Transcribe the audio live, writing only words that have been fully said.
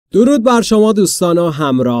درود بر شما دوستان و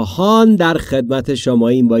همراهان، در خدمت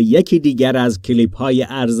شماییم با یکی دیگر از کلیپ های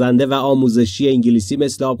ارزنده و آموزشی انگلیسی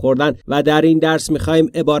مثل آب خوردن و در این درس میخوایم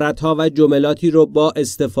عبارت ها و جملاتی رو با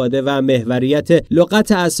استفاده و محوریت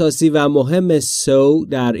لغت اساسی و مهم so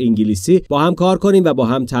در انگلیسی با هم کار کنیم و با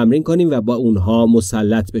هم تمرین کنیم و با اونها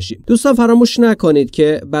مسلط بشیم. دوستان فراموش نکنید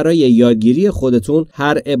که برای یادگیری خودتون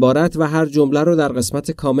هر عبارت و هر جمله رو در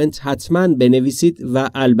قسمت کامنت حتما بنویسید و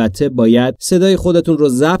البته باید صدای خودتون رو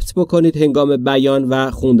ضبط بکنید هنگام بیان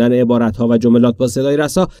و خوندن عبارت ها و جملات با صدای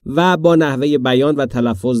رسا و با نحوه بیان و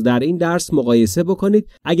تلفظ در این درس مقایسه بکنید.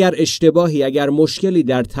 اگر اشتباهی، اگر مشکلی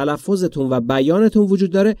در تلفظتون و بیانتون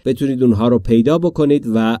وجود داره بتونید اونها رو پیدا بکنید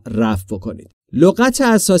و رفع بکنید. لغت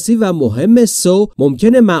اساسی و مهم سو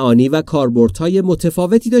ممکنه معانی و کاربردهای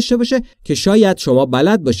متفاوتی داشته باشه که شاید شما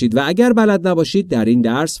بلد باشید و اگر بلد نباشید در این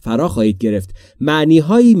درس فرا خواهید گرفت. معنی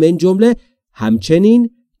هایی من جمله همچنین،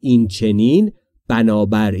 این چنین،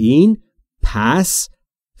 بنابراین، پس،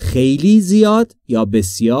 خیلی زیاد یا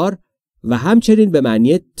بسیار و همچنین به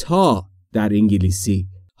معنی تا در انگلیسی.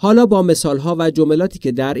 حالا با مثالها و جملاتی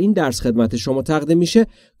که در این درس خدمت شما تقدیم میشه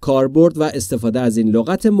کاربرد و استفاده از این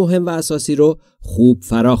لغت مهم و اساسی رو خوب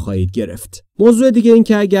فرا خواهید گرفت. موضوع دیگه این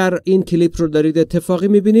که اگر این کلیپ رو دارید اتفاقی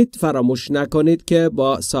میبینید فراموش نکنید که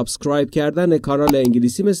با سابسکرایب کردن کانال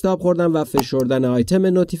انگلیسی مثل آب خوردن و فشردن آیتم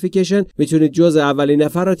نوتیفیکیشن میتونید جز اولین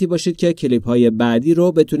نفراتی باشید که کلیپ های بعدی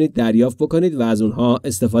رو بتونید دریافت بکنید و از اونها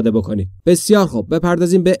استفاده بکنید. بسیار خوب،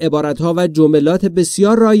 بپردازیم به عبارت ها و جملات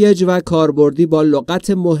بسیار رایج و کاربردی با لغت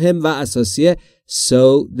مهم و اساسی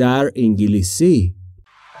so در انگلیسی.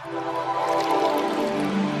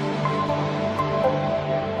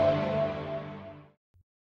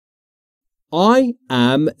 I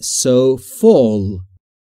am so full.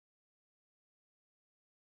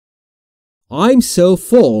 I'm so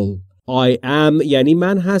full. I am یعنی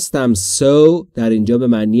من هستم. So در اینجا به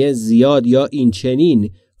معنی زیاد یا این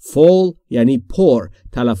چنین. Full یعنی پر.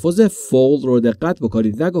 تلفظ full رو دقت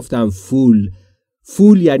بکنید، نگفتم full.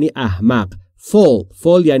 Full یعنی احمق.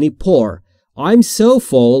 Full یعنی پر. I'm so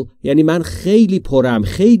full یعنی من خیلی پرم،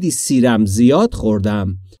 خیلی سیرم، زیاد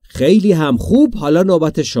خوردم. خیلی هم خوب، حالا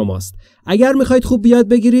نوبت شماست. اگر میخواید خوب بیاد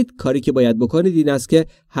بگیرید کاری که باید بکنید این است که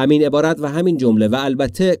همین عبارت و همین جمله و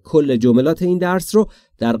البته کل جملات این درس رو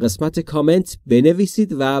در قسمت کامنت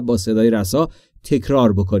بنویسید و با صدای رسا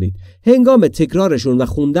تکرار بکنید. هنگام تکرارشون و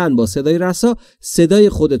خوندن با صدای رسا صدای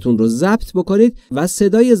خودتون رو ضبط بکنید و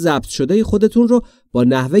صدای ضبط شده خودتون رو با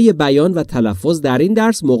نحوه بیان و تلفظ در این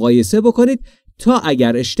درس مقایسه بکنید تا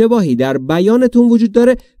اگر اشتباهی در بیانتون وجود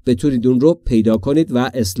داره بتونید اون رو پیدا کنید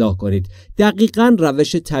و اصلاح کنید. دقیقاً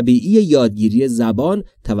روش طبیعی یادگیری زبان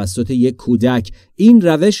توسط یک کودک. این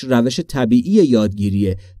روش طبیعی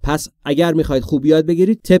یادگیریه. پس اگر میخواید خوب یاد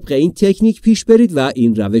بگیرید طبق این تکنیک پیش برید و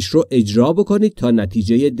این روش رو اجرا بکنید تا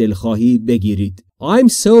نتیجه دلخواهی بگیرید. I'm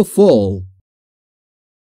so full.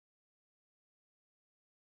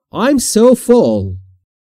 I'm so full.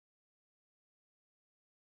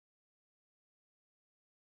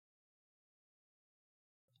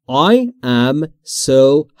 I am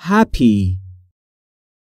so happy.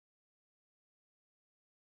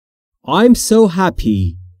 I'm so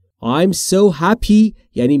happy. I'm so happy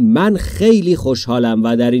یعنی من خیلی خوشحالم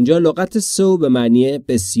و در اینجا لغت so به معنی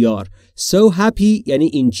بسیار. So happy یعنی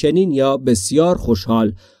این چنین یا بسیار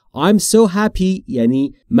خوشحال. I'm so happy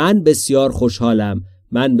یعنی من بسیار خوشحالم.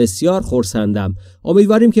 من بسیار خرسندم.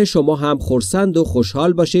 امیدواریم که شما هم خرسند و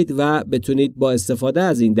خوشحال باشید و بتونید با استفاده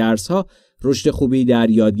از این درس ها رشد خوبی در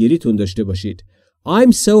یادگیریتون داشته باشید.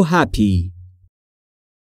 I'm so happy.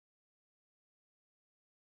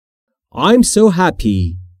 I'm so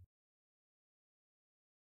happy.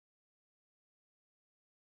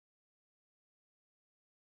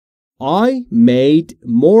 I made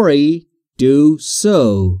Maury do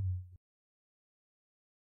so.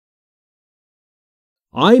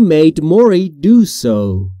 I made Maury do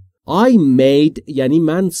so. I made یعنی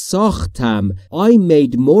من ساختم. I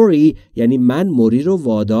made Maury یعنی من موری رو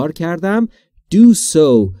وادار کردم. Do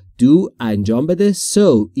so. Do انجام بده.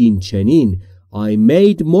 So این چنین. I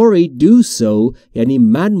made Maury do so یعنی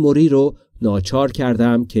من موری رو ناچار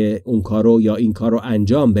کردم که اون کارو یا این کارو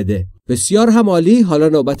انجام بده. بسیار هم عالی. حالا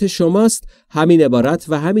نوبت شماست. همین عبارت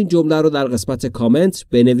و همین جمله رو در قسمت کامنت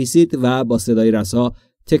بنویسید و با صدای رسا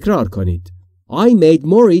تکرار کنید. I made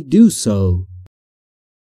Maury do so.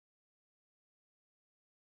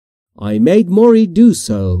 I made Maury do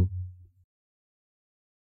so.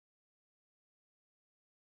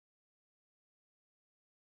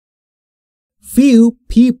 Few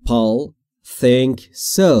people think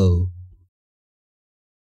so.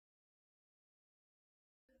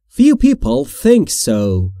 Few people think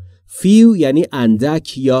so. few یعنی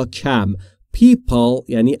اندک یا کم. people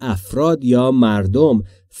یعنی افراد یا مردم.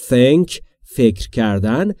 think فکر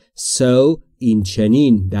کردن. so این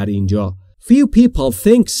چنین در اینجا. few people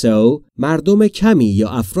think so مردم کمی یا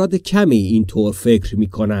افراد کمی اینطور فکر می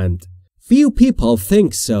کنند. few people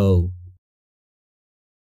think so.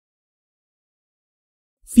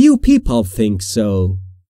 few people think so.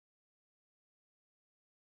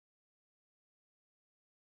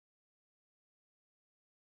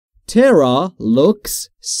 Tara looks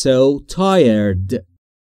so tired.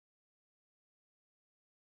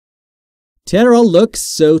 Tara looks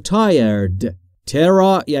so tired.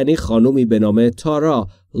 Tara یعنی خانومی به نام تارا.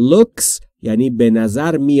 looks یعنی به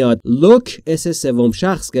نظر میاد. look اس سوم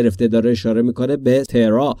شخص گرفته داره اشاره میکنه به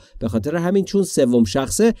ترا. به خاطر همین چون سوم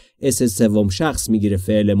شخصه اس سوم شخص میگیره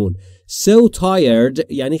فعلمون. so tired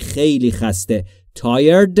یعنی خیلی خسته.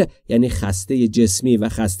 tired یعنی خسته جسمی و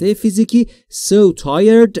خسته فیزیکی. so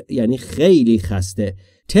tired یعنی خیلی خسته.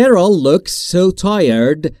 Tara looks so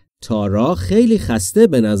tired. تارا خیلی خسته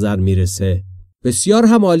به نظر میرسه. بسیار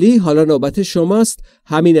هم عالی. حالا نوبت شماست.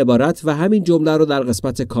 همین عبارت و همین جمله رو در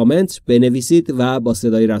قسمت کامنت بنویسید و با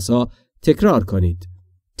صدای رسا تکرار کنید.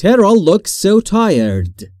 Tara looks so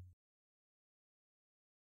tired.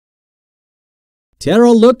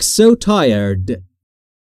 Tara looks so tired.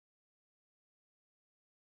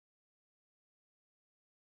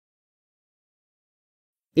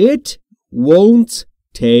 It won't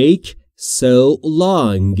take so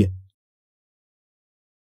long.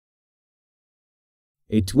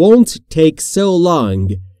 It won't take so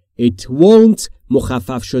long. It won't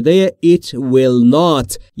مخفف شده it will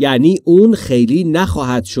not یعنی اون خیلی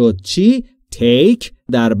نخواهد شد. چی؟ take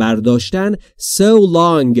در برداشتن. so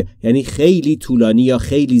long یعنی خیلی طولانی یا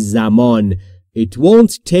خیلی زمان. It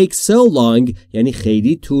won't take so long یعنی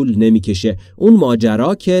خیلی طول نمیکشه. اون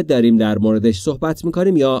ماجرا که داریم در موردش صحبت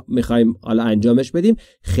میکنیم یا میخوایم حالا انجامش بدیم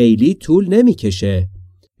خیلی طول نمیکشه.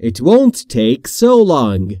 It won't take so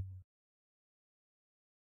long.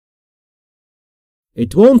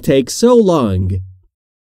 It won't take so long.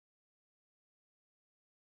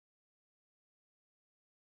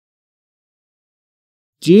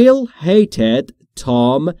 Jill hated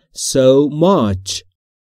Tom so much.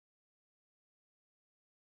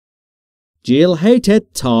 Jill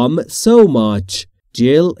hated Tom so much.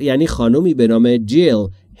 Jill یعنی خانومی به نام جیل.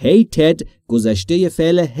 hated گذشته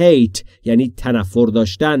فعل hate یعنی تنفر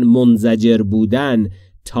داشتن، منزجر بودن.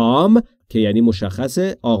 Tom که یعنی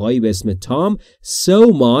مشخصه آقایی به اسم تام.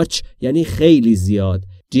 so much یعنی خیلی زیاد.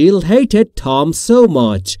 Jill hated Tom so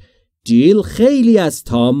much. جیل خیلی از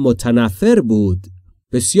تام متنفر بود.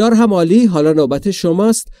 بسیار هم عالی. حالا نوبت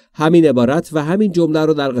شماست. همین عبارت و همین جمله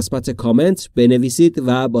رو در قسمت کامنت بنویسید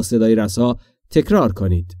و با صدای رسا تکرار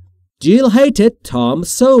کنید. Jill hated Tom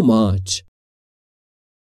so much.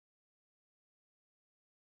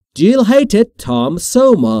 Jill hated Tom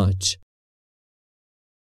so much.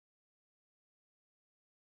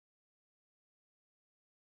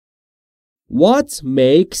 What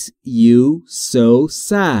makes you so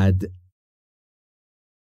sad?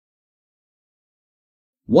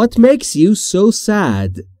 What makes you so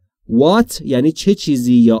sad? What یعنی چه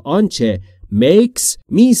چیزی یا آنچه. makes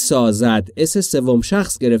می سازد. اس سوم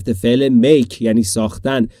شخص گرفته فعل make یعنی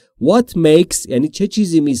ساختن. What makes یعنی چه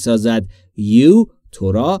چیزی می سازد. you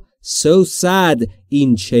تو را so sad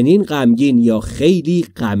این چنین غمگین یا خیلی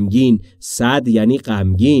غمگین. sad یعنی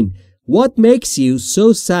غمگین. What makes you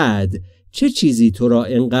so sad? چه چیزی تو را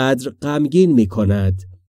اینقدر غمگین می کند؟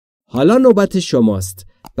 حالا نوبت شماست.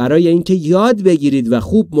 برای اینکه یاد بگیرید و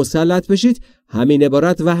خوب مسلط بشید همین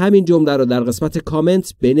عبارت و همین جمله رو در قسمت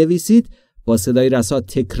کامنت بنویسید، با صدای رسا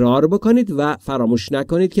تکرار بکنید و فراموش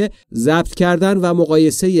نکنید که ضبط کردن و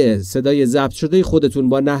مقایسه صدای ضبط شده خودتون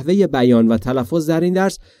با نحوه بیان و تلفظ در این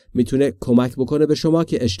درس میتونه کمک بکنه به شما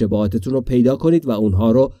که اشتباهاتتون رو پیدا کنید و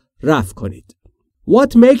اونها رو رفع کنید.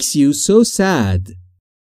 What makes you so sad?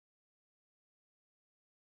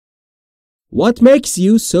 What makes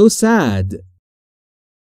you so sad?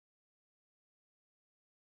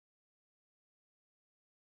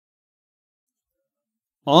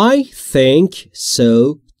 I think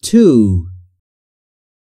so too.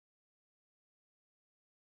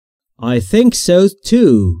 I think so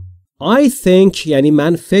too. I think یعنی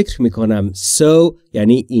من فکر میکنم. So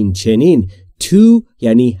یعنی این چنین. To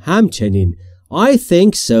یعنی همچنین. I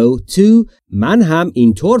think so too. من هم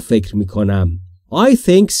اینطور فکر میکنم. I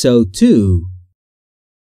think so too.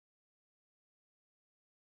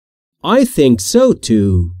 I think so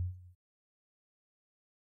too.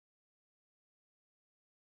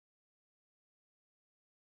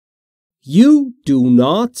 You do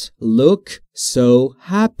not look so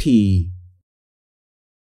happy.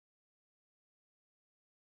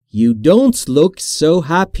 You don't look so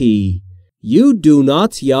happy. You do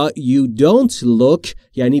not یا you don't look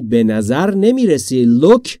یعنی به نظر نمیرسی.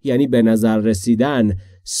 Look یعنی به نظر رسیدن.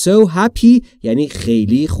 So happy یعنی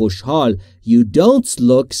خیلی خوشحال. You don't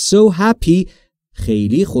look so happy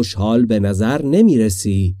خیلی خوشحال به نظر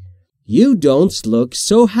نمیرسی. You don't look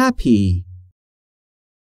so happy.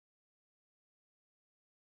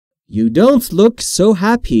 You don't look so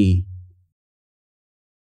happy.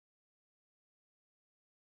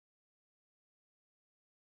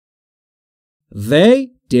 They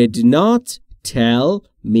did not tell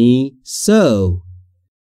me so.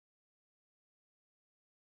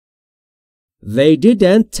 They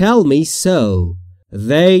didn't tell me so.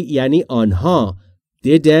 They یعنی آنها.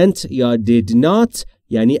 Didn't یا did not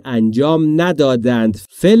یعنی انجام ندادند.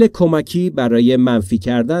 فعل کمکی برای منفی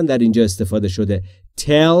کردن در اینجا استفاده شده.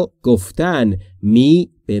 Tell گفتن. Me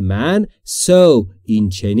به من. So این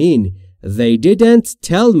چنین. They didn't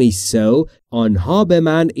tell me so. آنها به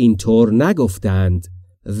من اینطور نگفتند.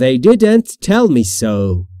 They didn't tell me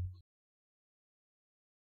so.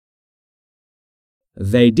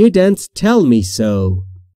 They didn't tell me so.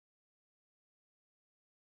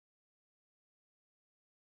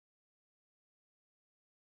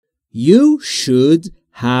 You should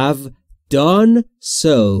have done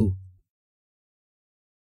so.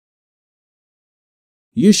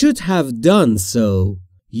 You should have done so.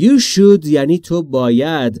 You should یعنی تو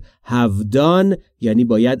باید. Have done یعنی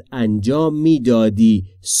باید انجام میدادی.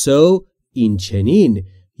 So این چنین.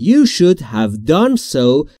 You should have done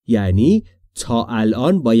so یعنی تا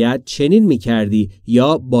الان باید چنین میکردی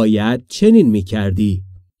یا باید چنین میکردی.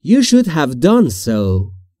 You should have done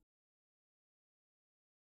so.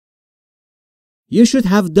 You should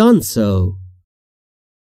have done so.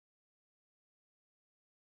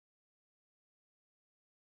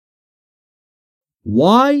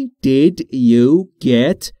 Why did you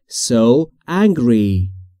get so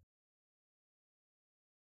angry?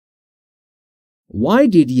 Why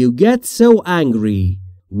did you get so angry?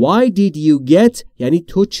 Why did you get یعنی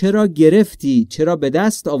تو چرا گرفتی، چرا به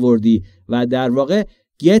دست آوردی و در واقع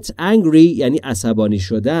get angry یعنی عصبانی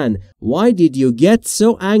شدن. Why did you get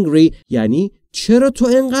so angry یعنی چرا تو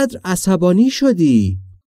انقدر عصبانی شدی؟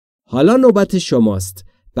 حالا نوبت شماست.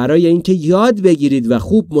 برای اینکه یاد بگیرید و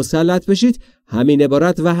خوب مسلط بشید همین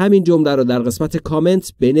عبارت و همین جمله رو در قسمت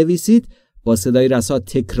کامنت بنویسید، با صدای رسا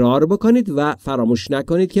تکرار بکنید و فراموش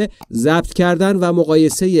نکنید که ضبط کردن و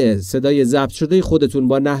مقایسه صدای ضبط شده خودتون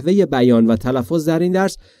با نحوه بیان و تلفظ در این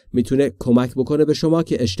درس میتونه کمک بکنه به شما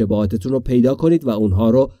که اشتباهاتتون رو پیدا کنید و اونها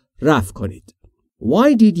رو رفع کنید.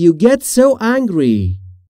 Why did you get so angry?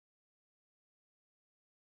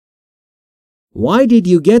 Why did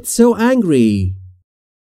you get so angry?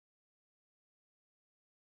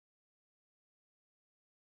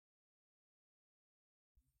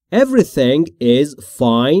 Everything is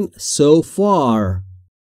fine so far.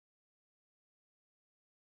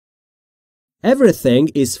 Everything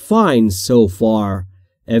is fine so far.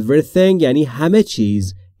 Everything یعنی همه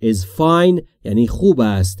چیز. Is fine یعنی خوب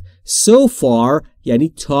است. So far یعنی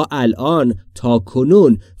تا الان، تا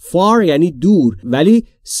کنون. Far یعنی دور ولی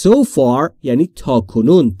so far یعنی تا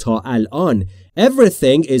کنون، تا الان.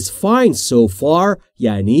 Everything is fine so far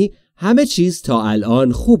یعنی همه چیز تا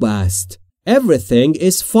الان خوب است. Everything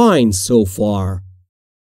is fine so far.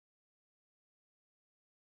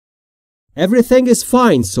 Everything is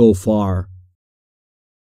fine so far.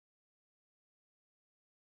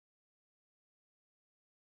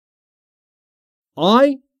 I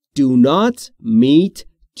do not meet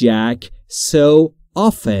Jack so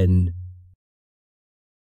often.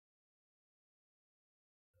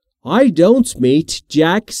 I don't meet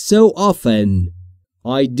Jack so often.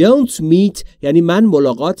 I don't meet یعنی من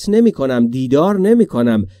ملاقات نمی کنم، دیدار نمی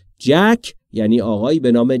کنم. Jack یعنی آقایی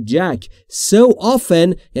به نام جک. So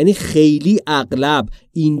often یعنی خیلی اغلب،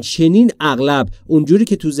 این چنین اغلب، اونجوری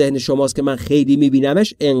که تو ذهن شماست که من خیلی می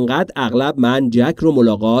بینمش، انقدر اغلب من جک رو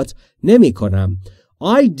ملاقات نمی کنم.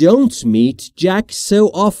 I don't meet Jack so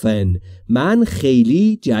often. من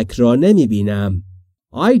خیلی جک را نمی بینم.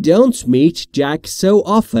 I don't meet Jack so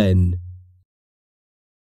often.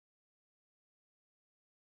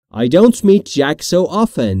 I don't meet Jack so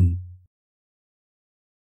often.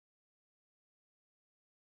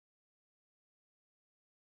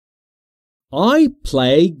 I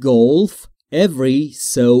play golf every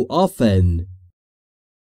so often.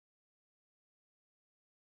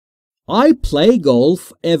 I play golf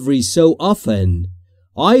every so often.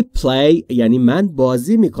 I play یعنی من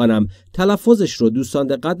بازی میکنم. تلفظش رو دوستان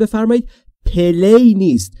دقت بفرمایید. play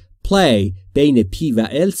نیست. play بین P و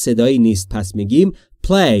L صدایی نیست. پس میگیم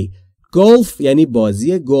play. golf یعنی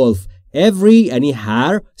بازی گلف. every یعنی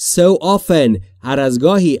هر، so often هر از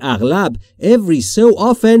گاهی، اغلب. every so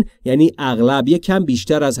often یعنی اغلب، یک کم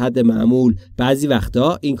بیشتر از حد معمول. بعضی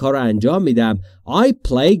وقتا این کار رو انجام میدم. I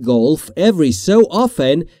play golf every so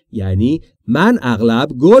often یعنی من اغلب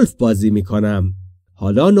گلف بازی میکنم.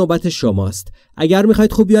 حالا نوبت شماست. اگر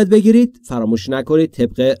میخواید خوب یاد بگیرید فراموش نکنید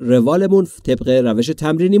طبق روالمون، طبق روش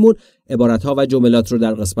تمرینیمون عبارتها و جملات رو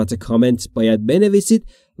در قسمت کامنت باید بنویسید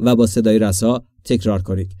و با صدای رسا تکرار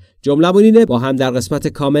کنید. جمله‌مون اینه، با هم در قسمت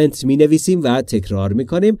کامنت مینویسیم و تکرار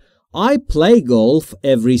میکنیم. I play golf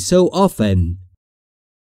every so often.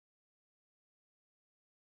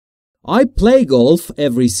 I play golf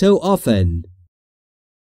every so often.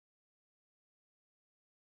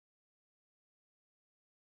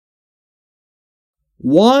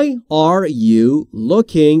 Why are you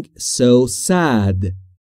looking so sad?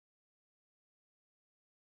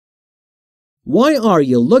 Why are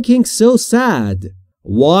you looking so sad?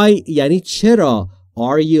 Why یعنی چرا.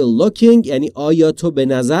 Are you looking یعنی آیا تو به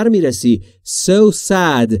نظر میرسی. So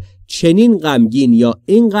sad چنین غمگین یا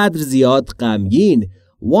اینقدر زیاد غمگین.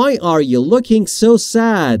 Why are you looking so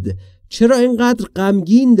sad? چرا اینقدر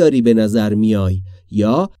غمگین داری به نظر میای؟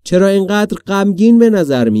 یا چرا اینقدر غمگین به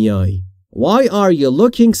نظر میای؟ Why are you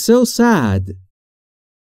looking so sad?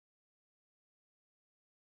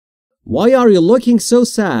 Why are you looking so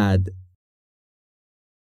sad?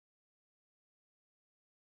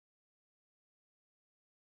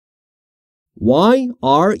 Why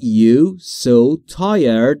are you so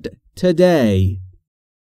tired today?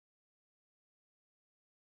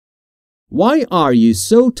 Why are you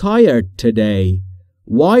so tired today?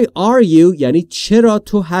 Why are you یعنی چرا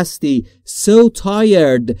تو هستی. So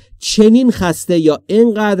tired چنین خسته یا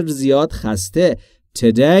اینقدر زیاد خسته.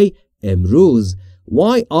 Today امروز.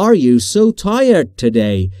 Why are you so tired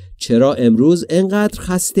today? چرا امروز اینقدر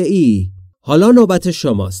خسته ای؟ حالا نوبت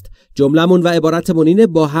شماست. جمله‌مون و عبارتمون اینه،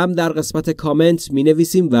 با هم در قسمت کامنت می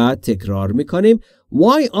نویسیم و تکرار می کنیم.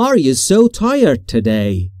 Why are you so tired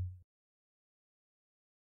today?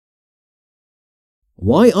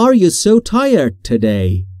 Why are you so tired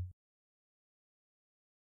today?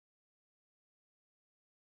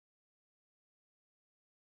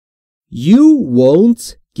 You won't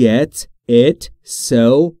get it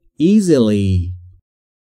so easily.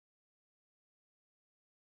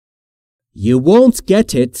 You won't get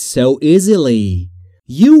it so easily.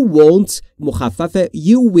 You won't مخفف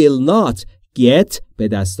you will not get به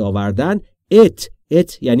دست آوردن it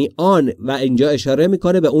یعنی آن و اینجا اشاره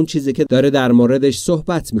میکنه به اون چیزی که داره در موردش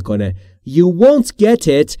صحبت میکنه. You won't get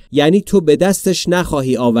it یعنی تو به دستش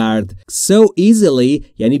نخواهی آورد. So easily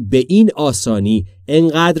یعنی به این آسانی،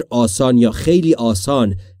 انقدر آسان یا خیلی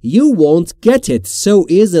آسان. You won't get it so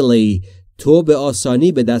easily تو به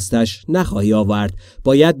آسانی به دستش نخواهی آورد.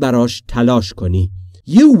 باید براش تلاش کنی.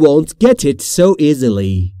 You won't get it so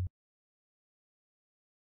easily.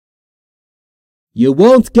 You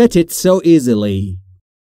won't get it so easily.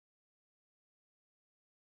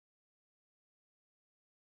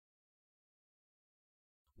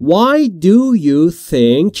 Why do you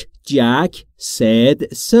think Jack said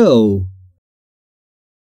so?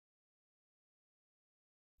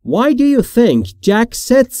 Why do you think Jack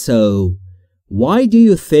said so? Why do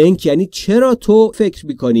you think یعنی چرا تو فکر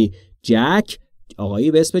میکنی. Jack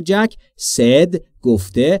آقایی به اسم جک said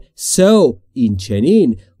گفته so این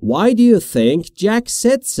چنین. Why do you think Jack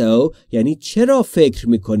said so یعنی چرا فکر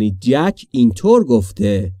میکنی جک اینطور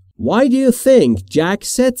گفته. Why do you think Jack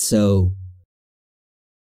said so?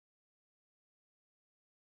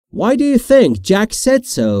 Why do you think Jack said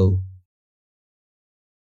so?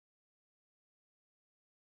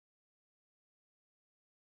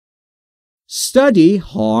 Study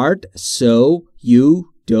hard so you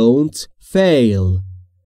don't fail.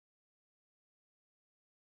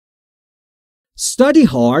 Study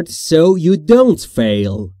hard so you don't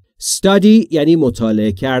fail. Study یعنی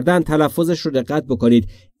مطالعه کردن. تلفظش رو دقت بکنید.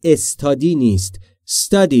 استادی نیست.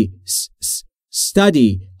 Study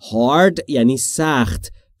study hard یعنی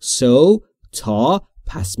سخت. So تا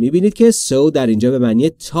پس میبینید که so در اینجا به معنی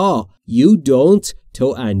تا. You don't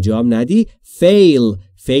تو انجام ندی. Fail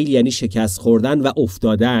یعنی شکست خوردن و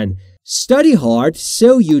افتادن. Study hard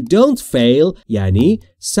so you don't fail یعنی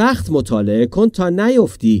سخت مطالعه کن تا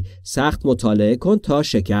نیفتی. سخت مطالعه کن تا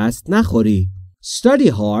شکست نخوری. Study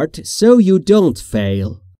hard so you don't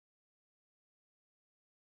fail.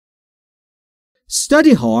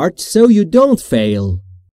 Study hard so you don't fail.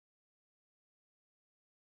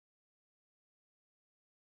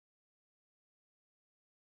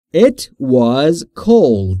 It was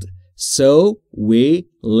cold, so we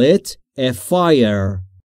lit a fire.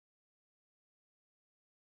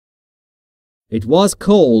 It was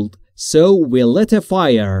cold, so we lit a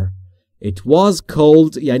fire. It was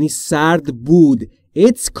cold یعنی سرد بود.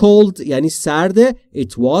 It's cold یعنی سرده.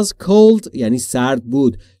 It was cold یعنی سرد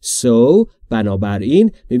بود. So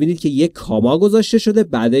بنابراین میبینید که یک کاما گذاشته شده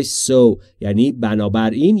بعدش so یعنی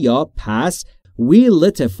بنابراین یا پس. We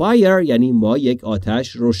lit a fire یعنی ما یک آتش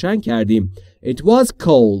روشن کردیم. It was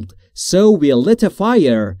cold so we lit a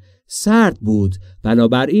fire. سرد بود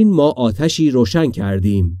بنابراین ما آتشی روشن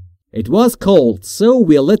کردیم. It was cold so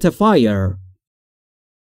we lit a fire.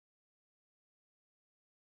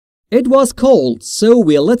 It was cold so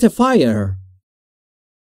we lit a fire.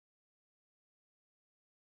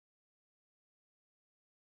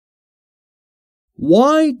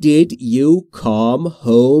 Why did you come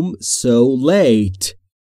home so late?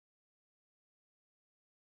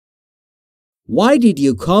 Why did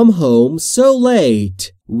you come home so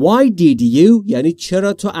late? Why did you یعنی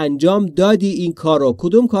چرا تو انجام دادی این کارو.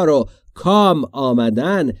 کدوم کارو؟ come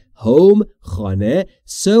آمدن، home خانه،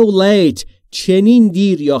 so late چنین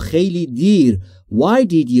دیر یا خیلی دیر. Why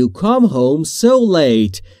did you come home so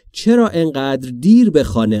late? چرا انقدر دیر به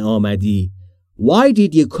خانه آمدی؟ Why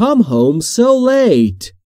did you come home so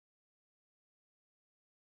late?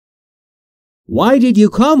 Why did you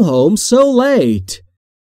come home so late?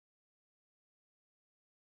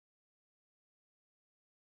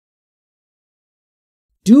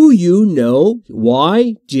 Do you know why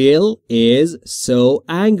Jill is so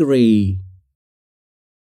angry?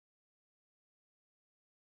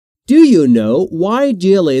 Do you know why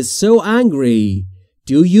Jill is so angry?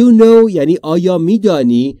 Do you know یعنی آیا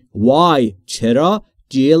میدانی why چرا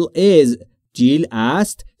Jill is Jill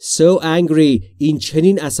است so angry این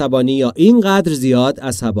چنین عصبانی یا اینقدر زیاد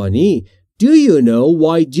عصبانی. Do you know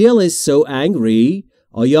why Jill is so angry?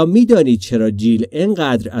 آیا میدانی چرا جیل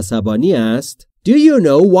اینقدر عصبانی است؟ Do you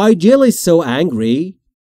know why Jill is so angry?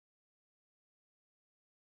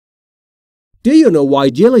 Do you know why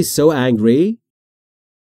Jill is so angry?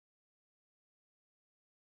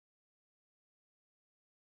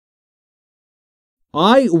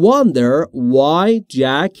 I wonder why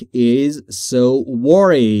Jack is so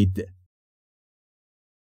worried.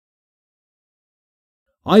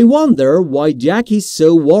 I wonder why Jack is so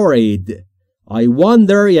worried. I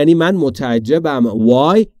wonder یعنی من متعجبم.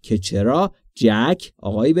 Why که چرا Jack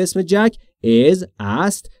آقایی به اسم جک is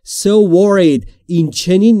است so worried این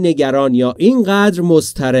چنین نگران یا اینقدر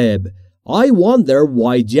مضطرب. I wonder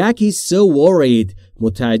why Jack is so worried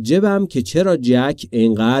متعجبم که چرا جک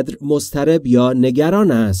اینقدر مضطرب یا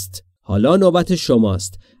نگران است. حالا نوبت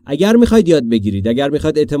شماست. اگر میخواید یاد بگیرید، اگر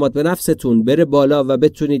میخواید اعتماد به نفستون بره بالا و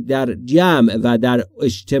بتونید در جمع و در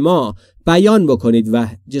اجتماع بیان بکنید و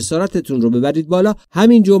جسارتتون رو ببرید بالا،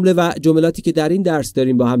 همین جمله و جملاتی که در این درس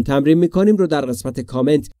داریم با هم تمرین میکنیم رو در قسمت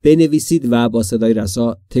کامنت بنویسید و با صدای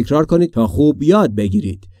رسا تکرار کنید تا خوب یاد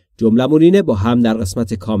بگیرید. جمله‌مون اینه، با هم در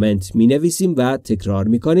قسمت کامنت مینویسیم و تکرار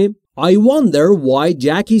میکنیم. I wonder why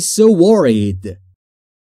Jack is so worried.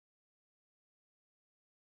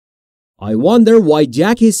 I wonder why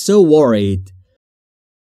Jack is so worried.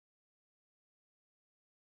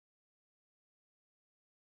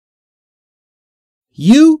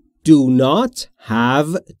 You do not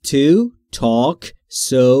have to talk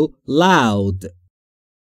so loud.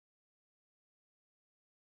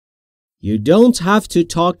 You don't have to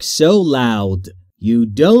talk so loud. You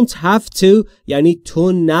don't have to یعنی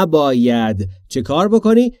تو نباید چه کار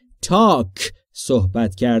بکنی؟ talk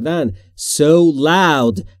صحبت کردن. so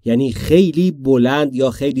loud یعنی خیلی بلند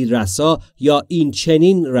یا خیلی رسا یا این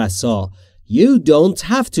چنین رسا. You don't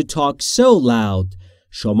have to talk so loud.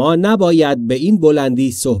 شما نباید به این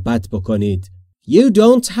بلندی صحبت بکنید. You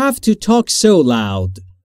don't have to talk so loud.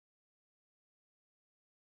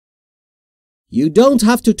 You don't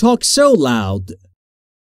have to talk so loud.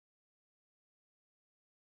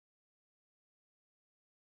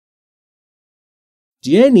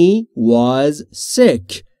 Jenny was sick,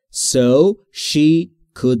 so she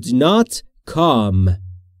could not come.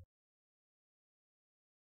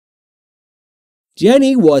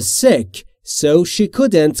 Jenny was sick, so she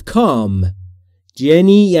couldn't come.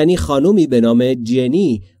 Jenny یعنی خانومی به نام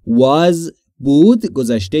جنی. was بود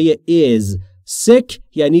گذشته is. sick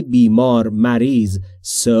یعنی بیمار، مریض.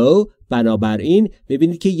 so بنابراین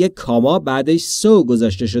ببینید که یک کاما بعدش so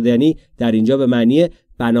گذاشته شده، یعنی در اینجا به معنی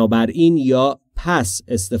بنابراین یا پس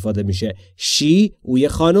استفاده میشه. she اوی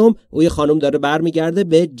خانم داره برمیگرده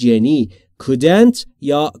به جنی. couldn't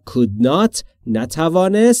یا could not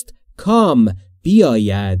نتوانست come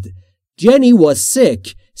بیاید. Jenny was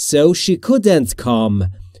sick so she couldn't come.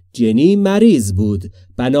 جنی مریض بود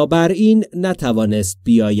بنابراین نتوانست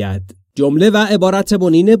بیاید. جمله و عبارت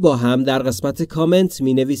بنین با هم در قسمت کامنت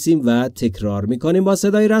می نویسیم و تکرار می کنیم با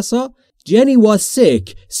صدای رسا. Jenny was sick,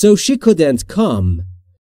 so she couldn't come.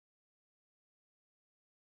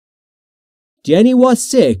 Jenny was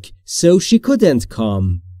sick, so she couldn't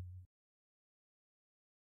come.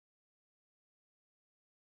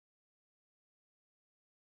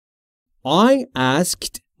 I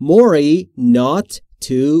asked Maury not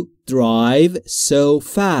to drive so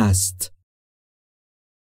fast.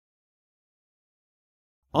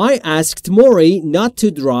 I asked Maury not to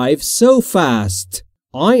drive so fast.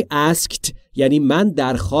 I asked یعنی من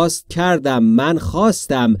درخواست کردم، من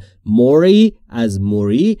خواستم. Maury از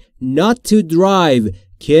موری. Not to drive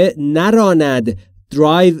که نراند.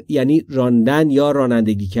 Drive یعنی راندن یا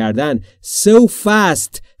رانندگی کردن. So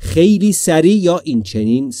fast خیلی سریع یا این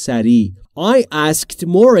چنین سریع. I asked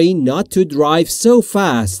Maury not to drive so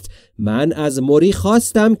fast. من از موری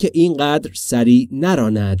خواستم که اینقدر سریع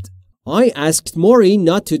نراند. I asked Maury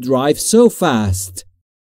not to drive so fast.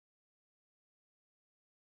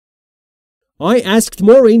 I asked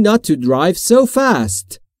Maury not to drive so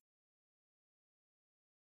fast.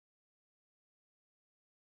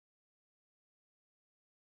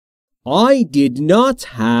 I did not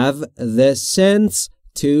have the sense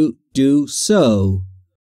to do so.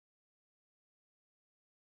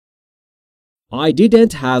 I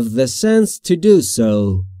didn't have the sense to do so.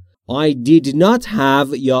 I did not have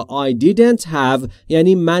یا I didn't have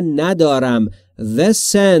یعنی من ندارم. The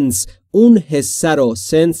sense اون حس رو،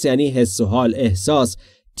 sense یعنی حس و حال، احساس.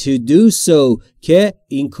 To do so که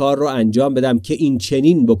این کار رو انجام بدم، که این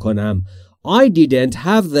چنین بکنم. I didn't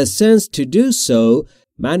have the sense to do so.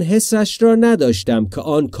 من حسش را نداشتم که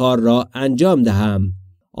آن کار را انجام دهم.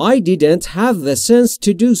 I didn't have the sense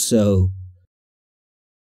to do so.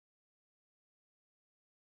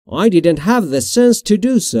 I didn't have the sense to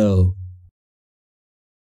do so.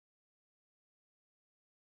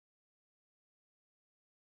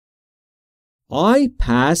 I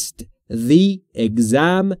passed the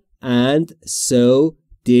exam and so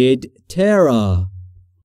did Tara.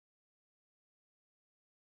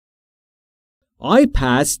 I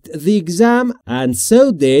passed the exam and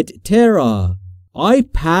so did Tara. I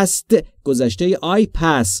passed گذشته I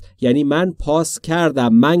pass یعنی من پاس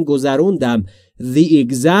کردم، من گذروندم. The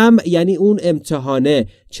exam یعنی اون امتحانه.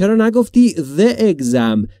 چرا نگفتی the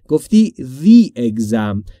exam؟ گفتی the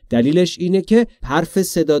exam. دلیلش اینه که حرف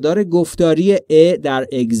صدادار گفتاری ا در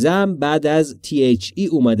exam بعد از the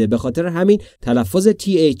اومده. به خاطر همین تلفظ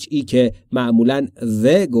the که معمولاً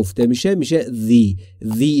the گفته میشه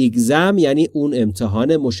the exam یعنی اون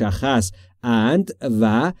امتحان مشخص. And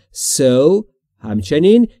و so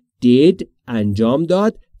همچنین did انجام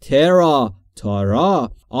داد.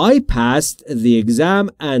 تارا. I passed the exam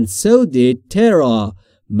and so did Tara.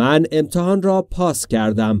 من امتحان را پاس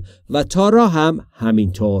کردم و تارا هم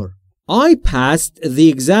همینطور. I passed the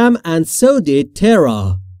exam and so did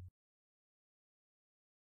Tara.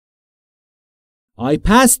 I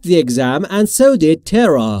passed the exam and so did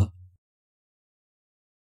Tara.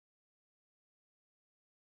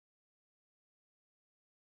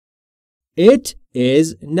 It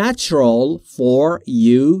is natural for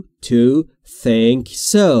you to think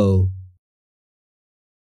so.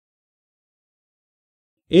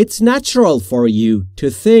 It's natural for you to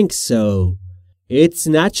think so. It's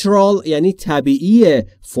natural یعنی طبیعیه.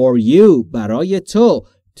 For you برای تو.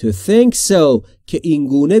 To think so که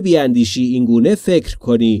اینگونه بیاندیشی، اینگونه فکر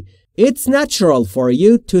کنی. It's natural for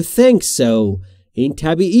you to think so. این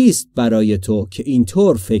طبیعی است برای تو که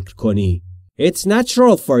اینطور فکر کنی. It's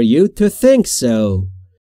natural for you to think so.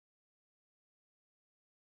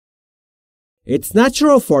 It's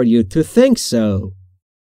natural for you to think so.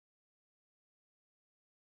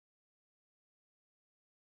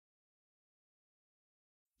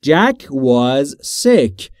 Jack was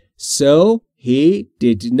sick, so he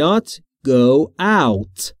did not go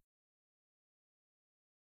out.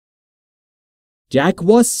 Jack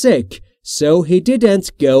was sick, so he didn't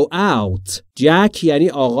go out. Jack یعنی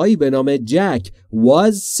آقایی به نام جک.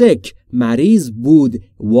 Was sick مریض بود.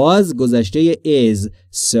 Was گذشته is.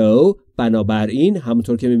 So بنابراین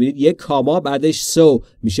همونطور که میبینید یک کاما بعدش so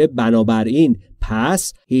میشه بنابراین.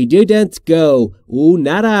 پس he didn't go او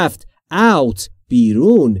نرفت. Out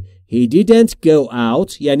بیرون. He didn't go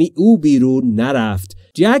out یعنی او بیرون نرفت.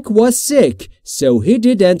 Jack was sick so he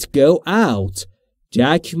didn't go out.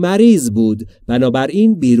 جک مریض بود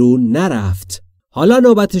بنابراین بیرون نرفت. حالا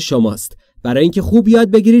نوبت شماست. برای اینکه خوب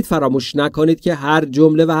یاد بگیرید فراموش نکنید که هر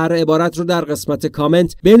جمله و هر عبارت رو در قسمت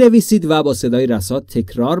کامنت بنویسید و با صدای رسا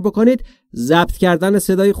تکرار بکنید ضبط کردن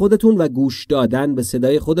صدای خودتون و گوش دادن به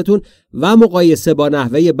صدای خودتون و مقایسه با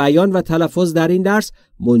نحوه بیان و تلفظ در این درس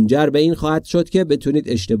منجر به این خواهد شد که بتونید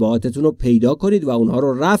اشتباهاتتون رو پیدا کنید و اونها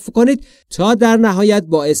رو رفع کنید تا در نهایت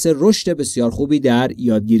باعث رشد بسیار خوبی در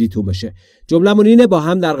یادگیریتون بشه. جمله‌مون اینه، با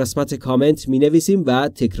هم در قسمت کامنت می‌نویسیم و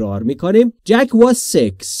تکرار می‌کنیم. Jack was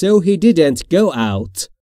sick so he didn't go out.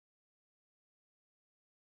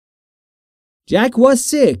 Jack was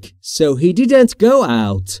sick so he didn't go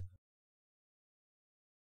out.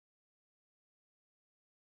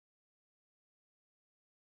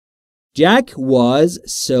 Jack was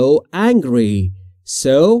so angry,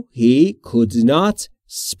 so he could not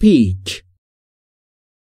speak.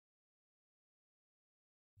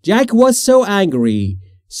 Jack was so angry,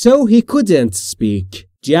 so he couldn't speak.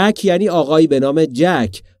 Jack یعنی آقایی به نام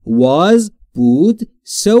جک. Was بود.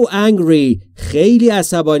 So angry خیلی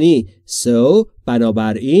عصبانی. So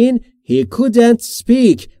بنابراین he couldn't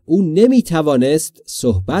speak او نمیتوانست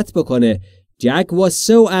صحبت بکنه. Jack was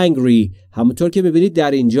so angry. همونطور که میبینید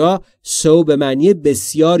در اینجا so به معنی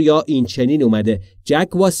بسیار یا این چنین اومده. Jack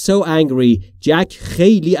was so angry. جک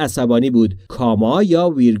خیلی عصبانی بود. کاما یا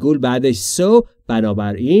ویرگول بعدش so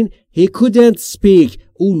بنابراین he couldn't speak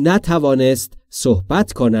او نتوانست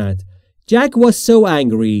صحبت کند. Jack was so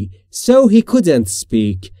angry so he couldn't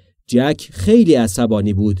speak. جک خیلی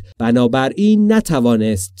عصبانی بود بنابراین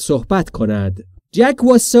نتوانست صحبت کند. Jack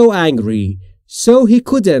was so angry so he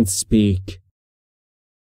couldn't speak.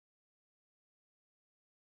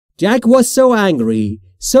 Jack was so angry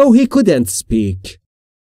so he couldn't speak.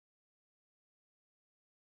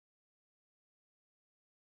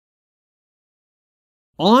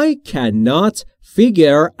 I cannot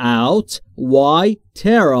figure out why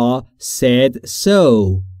Tara said so.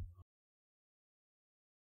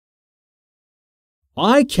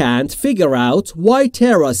 I can't figure out why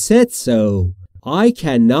Tara said so. I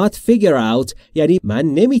cannot figure out یعنی من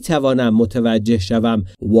نمیتوانم متوجه شوم.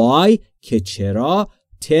 Why که چرا.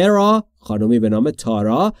 Tara خانمی به نام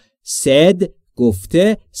تارا. said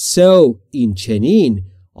گفته. So این چنین.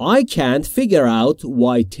 I can't figure out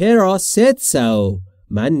why Tara said so.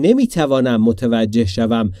 من نمیتوانم متوجه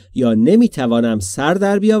شوم یا نمیتوانم سر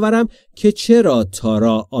در بیاورم که چرا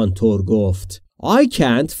تارا آنطور گفت. I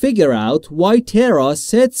can't figure out why Tara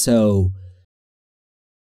said so.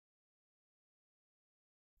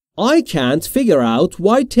 I can't figure out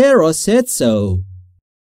why Tara said so.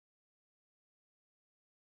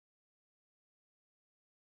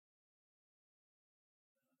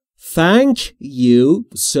 Thank you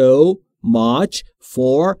so much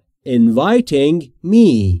for inviting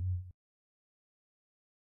me.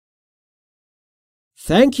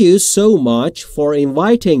 Thank you so much for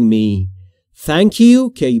inviting me. Thank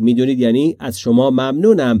you که میدونید یعنی از شما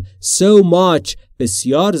ممنونم. So much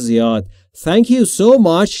بسیار زیاد. Thank you so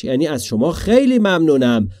much یعنی از شما خیلی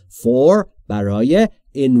ممنونم. For برای.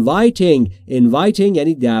 Inviting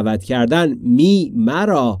یعنی دعوت کردن. Me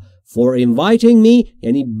مرا. For inviting me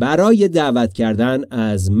یعنی برای دعوت کردن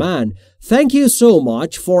از من. Thank you so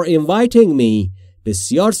much for inviting me.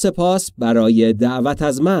 بسیار سپاس برای دعوت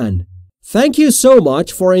از من. Thank you so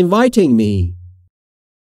much for inviting me.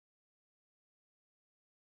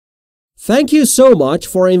 Thank you so much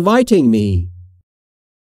for inviting me.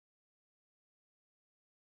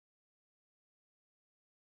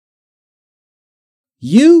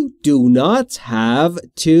 You do not have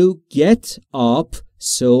to get up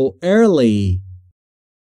so early.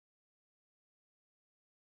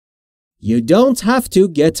 You don't have to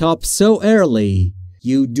get up so early.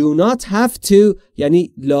 You do not have to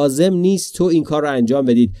یعنی لازم نیست تو این کار رو انجام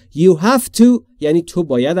بدید. You have to یعنی تو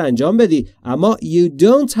باید انجام بدی. اما you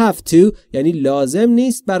don't have to یعنی لازم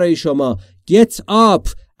نیست برای شما. Get up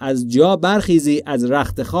از جا برخیزی، از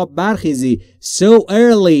رخت خواب برخیزی. So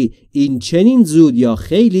early این چنین زود یا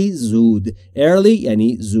خیلی زود. Early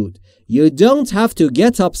یعنی زود. You don't have to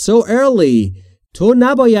get up so early. تو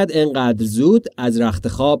نباید انقدر زود از رخت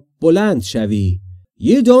خواب بلند شوی.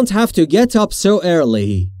 You don't have to get up so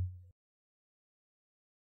early.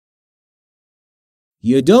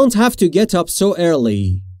 You don't have to get up so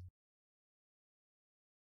early.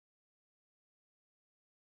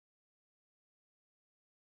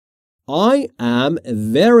 I am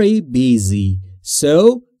very busy,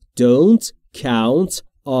 so don't count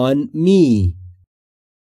on me.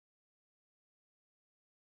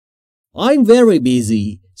 I'm very busy,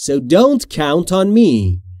 so don't count on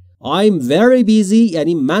me. I'm very busy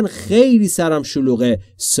یعنی من خیلی سرم شلوغه.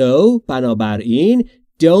 So بنابراین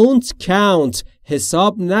don't count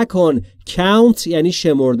حساب نکن. Count یعنی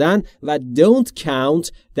شمردن و don't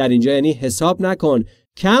count در اینجا یعنی حساب نکن.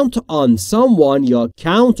 count on someone یا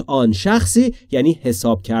count on شخصی یعنی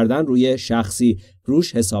حساب کردن روی شخصی،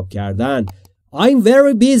 روش حساب کردن. I'm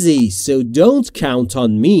very busy so don't count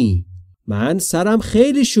on me. من سرم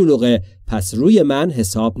خیلی شلوغه پس روی من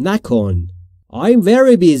حساب نکن. I'm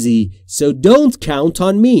very busy so don't count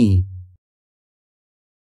on me.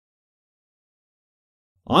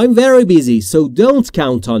 I'm very busy so don't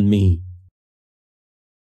count on me.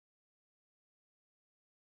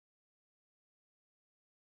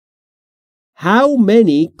 How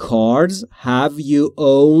many cars have you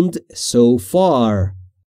owned so far?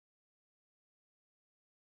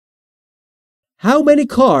 How many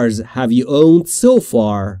cars have you owned so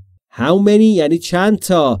far? How many یعنی چند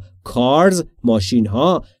تا cars ماشین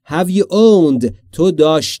ها have you owned تو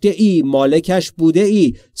داشته ای مالکش بوده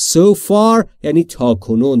ای so far یعنی تا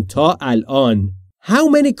کنون تا الان. How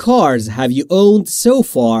many cars have you owned so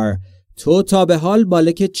far تو تا به حال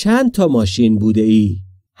مالک چند تا ماشین بوده ای.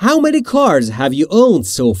 How many cars have you owned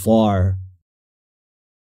so far?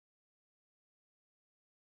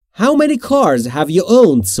 How many cars have you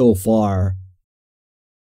owned so far?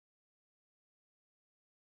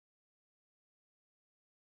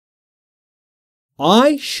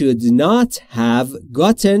 I should not have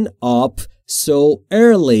gotten up so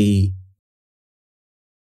early.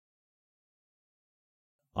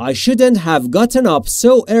 I shouldn't have gotten up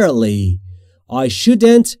so early. I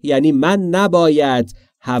shouldn't یعنی من نباید.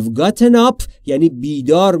 Have gotten up یعنی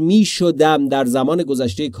بیدار می شدم در زمان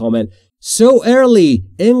گذشته کامل. So early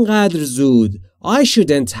اینقدر زود. I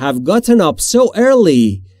shouldn't have gotten up so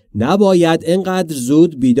early. نباید اینقدر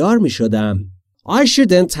زود بیدار می شدم. I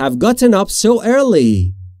shouldn't have gotten up so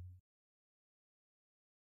early.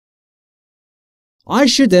 I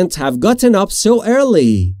shouldn't have gotten up so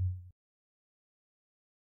early.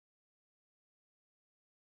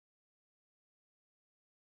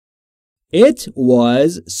 It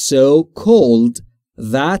was so cold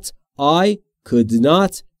that I could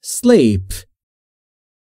not sleep.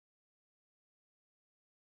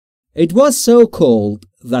 It was so cold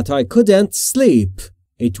that I couldn't sleep.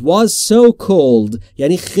 It was so cold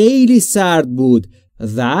یعنی خیلی سرد بود.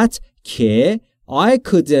 That که I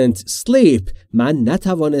couldn't sleep من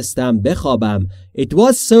نتوانستم بخوابم. It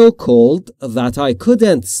was so cold that I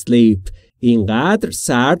couldn't sleep اینقدر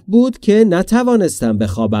سرد بود که نتوانستم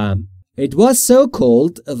بخوابم. It was so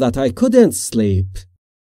cold that I couldn't sleep.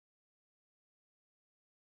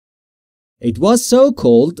 It was so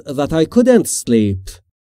cold that I couldn't sleep.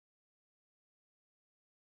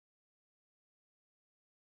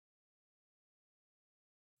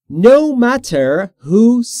 No matter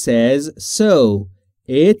who says so,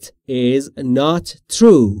 it is not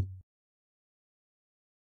true.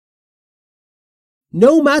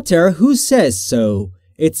 No matter who says so,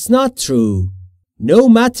 it's not true. No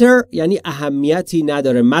matter یعنی اهمیتی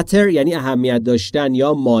نداره. Matter یعنی اهمیت داشتن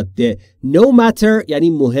یا ماده. No matter یعنی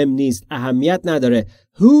مهم نیست، اهمیت نداره.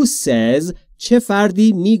 Who says چه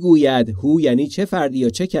فردی میگوید. Who یعنی چه فردی یا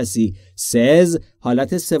چه کسی. Says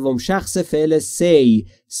حالت سوم شخص فعل say.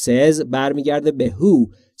 Says برمیگرده به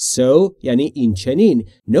who. So یعنی این چنین.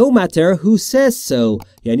 No matter who says so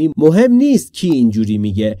یعنی مهم نیست کی اینجوری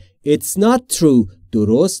میگه. It's not true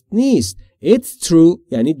درست نیست. It's true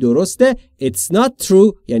یعنی درسته. It's not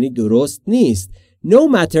true یعنی درست نیست. No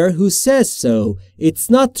matter who says so, it's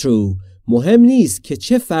not true. مهم نیست که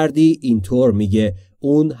چه فردی اینطور میگه.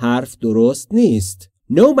 اون حرف درست نیست.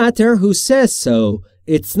 No matter who says so,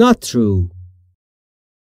 it's not true.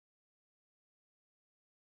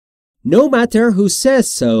 No matter who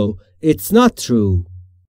says so, it's not true.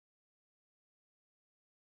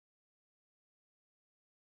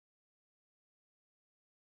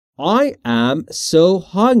 I am so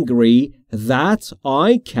hungry that I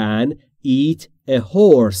can eat a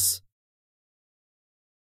horse.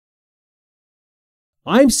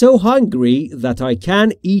 I'm so hungry that I can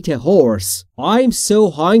eat a horse. I'm so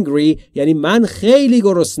hungry یعنی من خیلی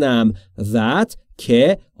گرسنم. That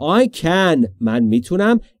که I can من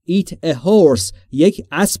میتونم eat a horse یک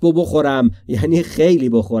اسب بخورم یعنی خیلی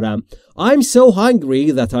بخورم. I'm so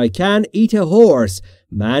hungry that I can eat a horse.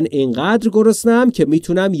 من اینقدر گرسنم که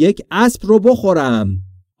میتونم یک اسب رو بخورم.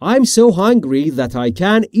 I'm so hungry that I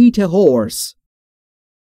can eat a horse.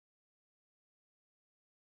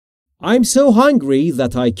 I'm so hungry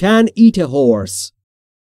that I can eat a horse.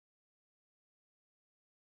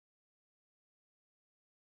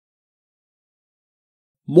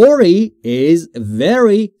 Maury is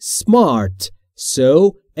very smart,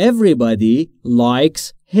 so everybody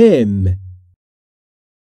likes him.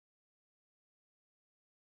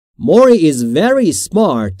 Maury is very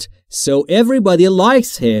smart, so everybody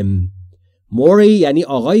likes him. موری یعنی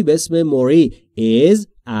آقایی به اسم موری is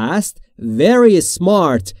است very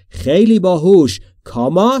smart خیلی باهوش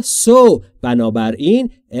کاما so بنابراین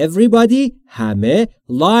everybody همه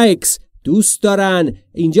likes دوست دارن.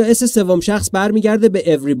 اینجا اس سوم شخص برمیگرده به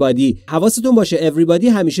everybody. حواستون باشه everybody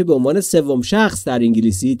همیشه به عنوان سوم شخص در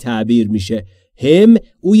انگلیسی تعبیر میشه. him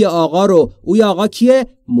اوی آقا رو اوی آقا کیه؟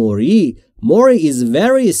 موری. موری is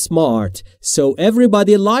very smart so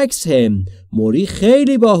everybody likes him. موری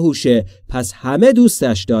خیلی باهوشه پس همه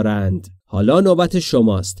دوستش دارند. حالا نوبت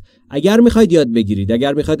شماست. اگر میخواید یاد بگیرید،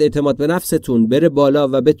 اگر میخواید اعتماد به نفستون بره بالا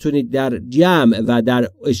و بتونید در جمع و در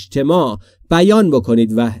اجتماع بیان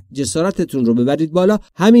بکنید و جسارتتون رو ببرید بالا،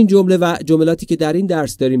 همین جمله و جملاتی که در این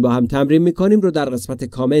درس داریم با هم تمرین میکنیم رو در قسمت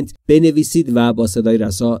کامنت بنویسید و با صدای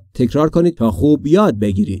رسا تکرار کنید تا خوب یاد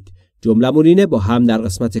بگیرید. جمله‌مون اینه، با هم در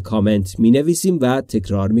قسمت کامنت مینویسیم و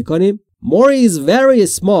تکرار میکنیم. Maury is very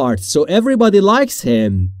smart so everybody likes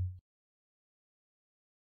him.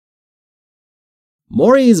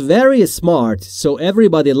 Maury is very smart so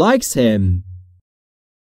everybody likes him.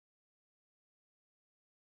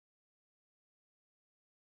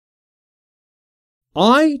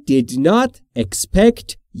 I did not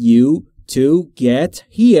expect you to get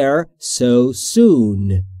here so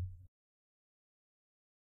soon.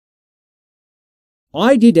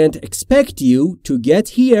 I didn't expect you to get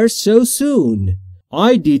here so soon.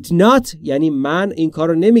 I did not یعنی من این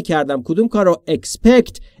کارو نمی کردم. کدوم کارو؟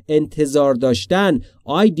 expect انتظار داشتن.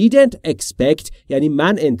 I didn't expect یعنی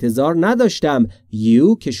من انتظار نداشتم.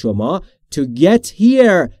 You که شما to get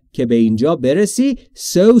here که به اینجا برسی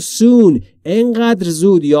so soon انقدر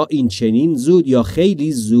زود یا این چنین زود یا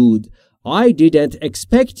خیلی زود. I didn't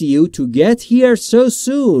expect you to get here so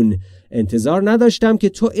soon. انتظار نداشتم که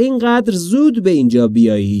تو اینقدر زود به اینجا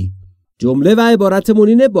بیایی. جمله و عبارتمون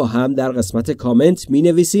اینه، با هم در قسمت کامنت می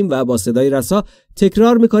نویسیم و با صدای رسا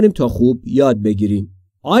تکرار می کنیم تا خوب یاد بگیریم.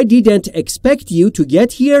 I didn't expect you to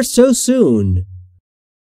get here so soon.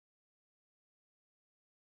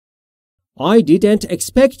 I didn't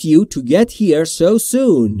expect you to get here so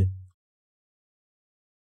soon.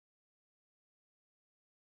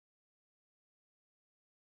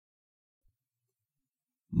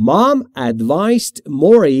 Mom advised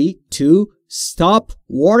Maury to stop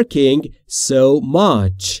working so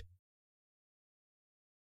much.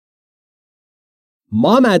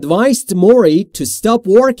 Mom advised Maury to stop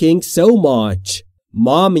working so much.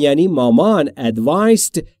 Mom یعنی مامان.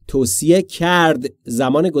 advised توصیه کرد.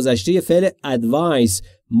 زمان گذشته فعل advice.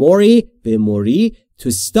 Maury به موری. to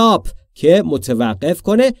stop که متوقف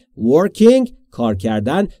کنه. working کار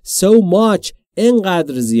کردن. so much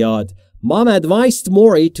انقدر زیاد. Mom advised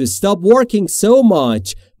Maury to stop working so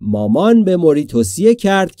much. مامان به موری توصیه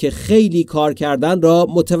کرد که خیلی کار کردن را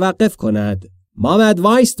متوقف کند. Mom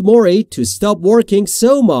advised Maury to stop working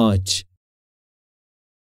so much.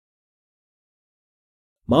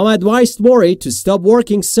 Mom advised Maury to stop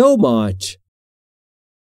working so much.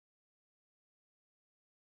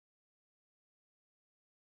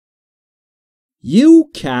 You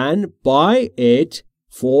can buy it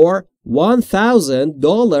for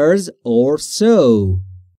 $1,000 or so.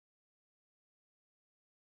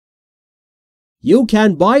 You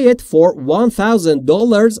can buy it for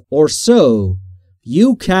 $1,000 or so.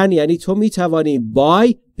 You can یعنی تو میتوانی.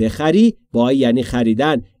 buy بخری. buy یعنی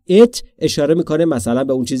خریدن. it اشاره میکنه مثلا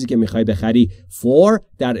به اون چیزی که میخوای بخری. for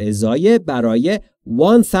در ازای برای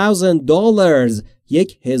 $1,000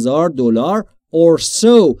 $1,000 or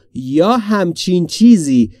so یا همچین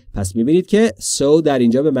چیزی. پس میبینید که so در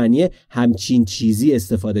اینجا به معنی همچین چیزی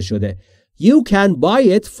استفاده شده. You can buy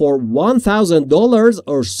it for $1,000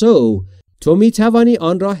 or so. تو میتوانی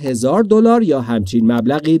آن را $1,000 یا همچین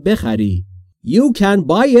مبلغی بخری. You can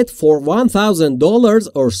buy it for $1,000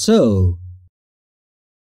 or so.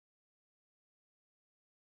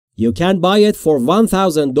 You can buy it for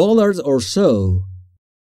 $1,000 or so.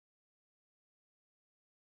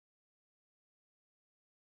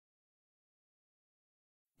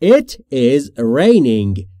 It is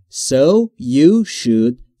raining, so you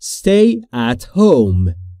should stay at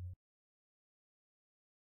home.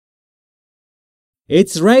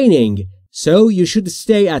 It's raining, so you should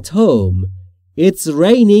stay at home. It's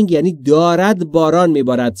raining یعنی دارد باران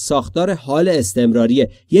میبارد. ساختار حال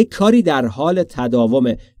استمراریه. یک کاری در حال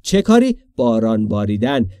تداومه. چه کاری؟ باران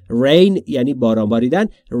باریدن. rain یعنی باران باریدن.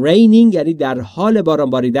 raining یعنی در حال باران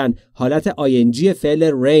باریدن. حالت ing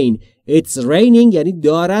فعل rain. It's raining یعنی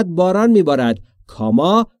دارد باران میبارد.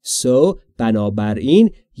 کاما so بنابراین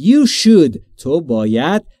you should تو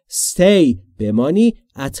باید stay بمانی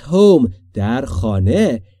at home در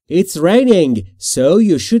خانه. It's raining so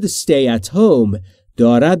you should stay at home.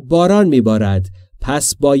 دارد باران میبارد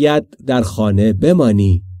پس باید در خانه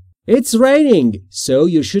بمانی. It's raining, so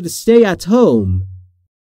you should stay at home.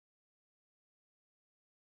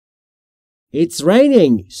 It's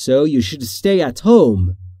raining, so you should stay at home.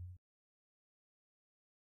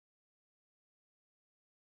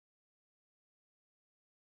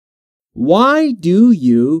 Why do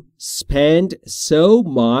you spend so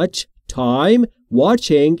much time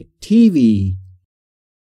watching TV?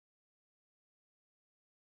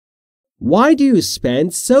 Why do you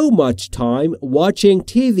spend so much time watching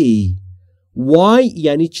TV? Why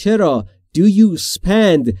یعنی چرا. Do you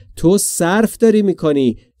spend تو صرف داری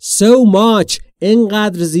میکنی. So much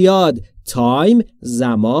اینقدر زیاد. Time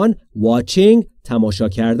زمان. Watching تماشا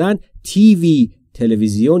کردن. TV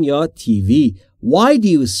تلویزیون یا TV. Why do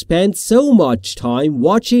you spend so much time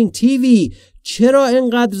watching TV? چرا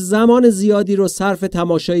اینقدر زمان زیادی رو صرف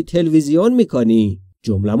تماشای تلویزیون میکنی؟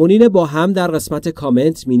 جملمون اینه، با هم در قسمت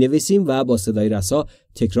کامنت می نویسیم و با صدای رسا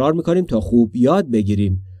تکرار میکنیم تا خوب یاد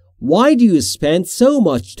بگیریم. Why do you spend so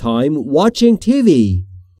much time watching TV?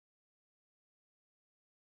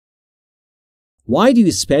 Why do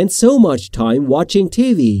you spend so much time watching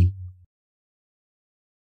TV?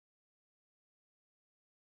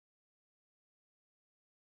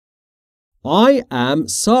 I am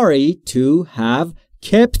sorry to have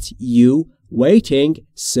kept you waiting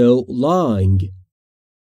so long.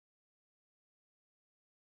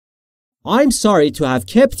 I'm sorry to have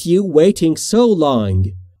kept you waiting so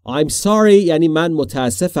long. I'm sorry یعنی من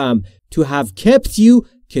متاسفم. To have kept you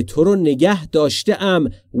که تو رو نگه داشته ام.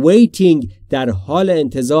 Waiting در حال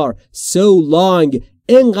انتظار. So long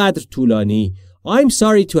اینقدر طولانی. I'm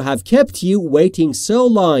sorry to have kept you waiting so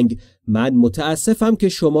long. من متاسفم که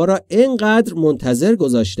شما را اینقدر منتظر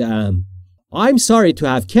گذاشته ام. I'm sorry to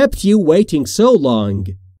have kept you waiting so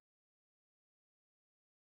long.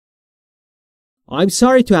 I'm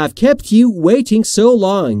sorry to have kept you waiting so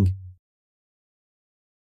long.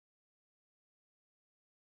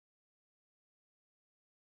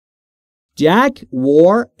 Jack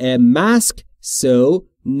wore a mask so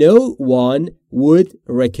no one would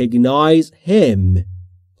recognize him.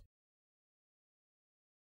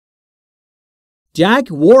 Jack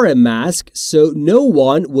wore a mask so no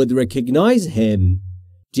one would recognize him.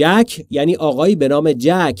 Jack یعنی آقایی به نام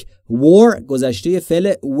جک. wore گذشته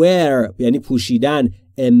فعل wear یعنی پوشیدن.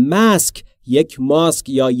 a mask یک ماسک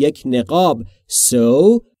یا یک نقاب.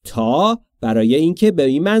 so تا برای اینکه به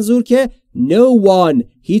این منظور که no one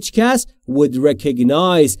هیچ کس would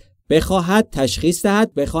recognize بخواهد تشخیص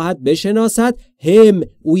دهد، بخواهد بشناسد him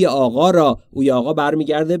اوی آقا را. اوی آقا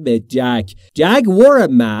برمیگرده به جک. Jack wore a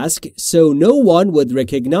mask so no one would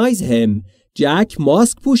recognize him. جک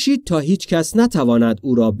ماسک پوشید تا هیچ کس نتواند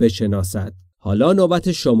او را بشناسد. حالا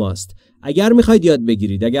نوبت شماست. اگر میخواید یاد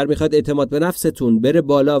بگیرید، اگر میخواید اعتماد به نفستون بره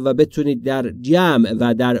بالا و بتونید در جمع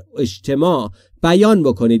و در اجتماع بیان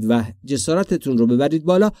بکنید و جسارتتون رو ببرید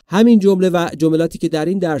بالا، همین جمله و جملاتی که در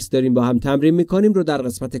این درس داریم با هم تمرین میکنیم رو در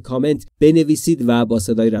قسمت کامنت بنویسید و با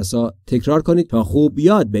صدای رسا تکرار کنید تا خوب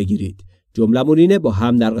یاد بگیرید. جملمون اینه، با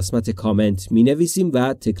هم در قسمت کامنت مینویسیم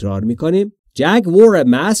و تکرار میکنیم. Jack wore a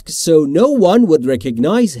mask so no one would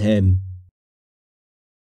recognize him.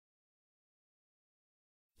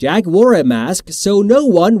 Jack wore a mask so no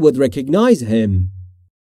one would recognize him.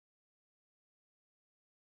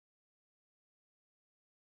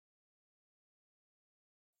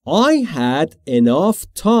 I had enough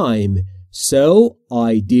time, so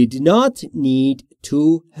I did not need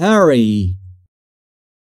to hurry.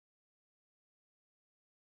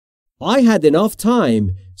 I had enough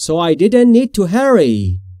time, so I didn't need to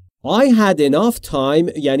hurry. I had enough time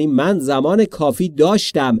یعنی من زمان کافی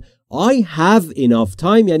داشتم. I have enough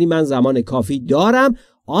time یعنی من زمان کافی دارم.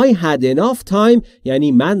 I had enough time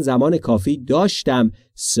یعنی من زمان کافی داشتم.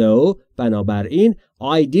 So بنابراین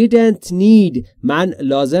I didn't need من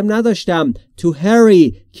لازم نداشتم to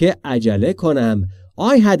hurry که عجله کنم.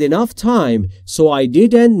 I had enough time so I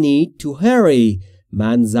didn't need to hurry.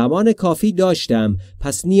 من زمان کافی داشتم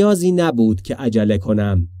پس نیازی نبود که عجله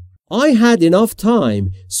کنم. I had enough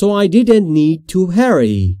time so I didn't need to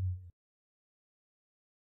hurry.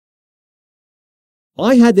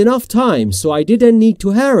 I had enough time so I didn't need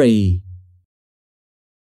to hurry.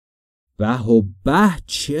 به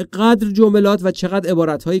چقدر جملات و چقدر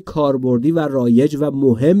عبارتهای کاربردی و رایج و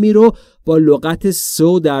مهمی رو با لغت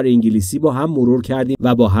سو در انگلیسی با هم مرور کردیم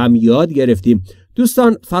و با هم یاد گرفتیم.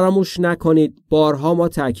 دوستان فراموش نکنید، بارها ما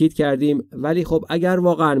تاکید کردیم، ولی خب اگر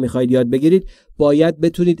واقعا میخواید یاد بگیرید باید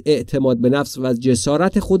بتونید اعتماد به نفس و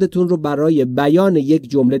جسارت خودتون رو برای بیان یک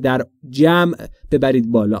جمله در جمع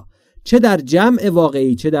ببرید بالا. چه در جمع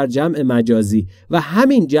واقعی چه در جمع مجازی. و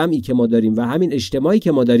همین جمعی که ما داریم و همین اجتماعی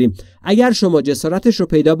که ما داریم، اگر شما جسارتش رو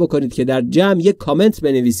پیدا بکنید که در جمع یک کامنت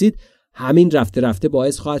بنویسید، همین رفته رفته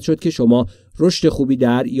باعث خواهد شد که شما رشد خوبی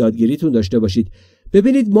در یادگیریتون داشته باشید.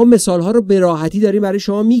 ببینید ما مثالها رو به راحتی داریم برای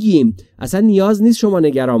شما میگیم، اصلا نیاز نیست شما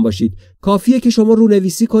نگران باشید. کافیه که شما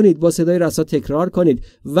رونویسی کنید، با صدای رسا تکرار کنید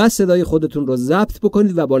و صدای خودتون رو ضبط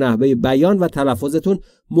بکنید و با نحوه بیان و تلفظتون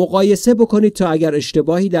مقایسه بکنید تا اگر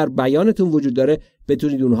اشتباهی در بیانتون وجود داره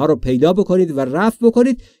بتونید اونها رو پیدا بکنید و رفع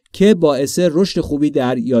بکنید که باعث رشد خوبی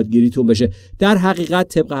در یادگیریتون بشه. در حقیقت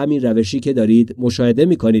طبق همین روشی که دارید مشاهده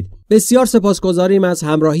میکنید. بسیار سپاسگزاریم از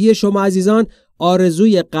همراهی شما عزیزان.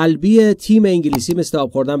 آرزوی قلبی تیم انگلیسی مثل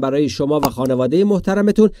آب خوردن برای شما و خانواده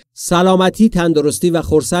محترمتون سلامتی، تندرستی و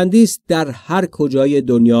خرسندی است در هر کجای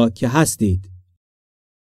دنیا که هستید.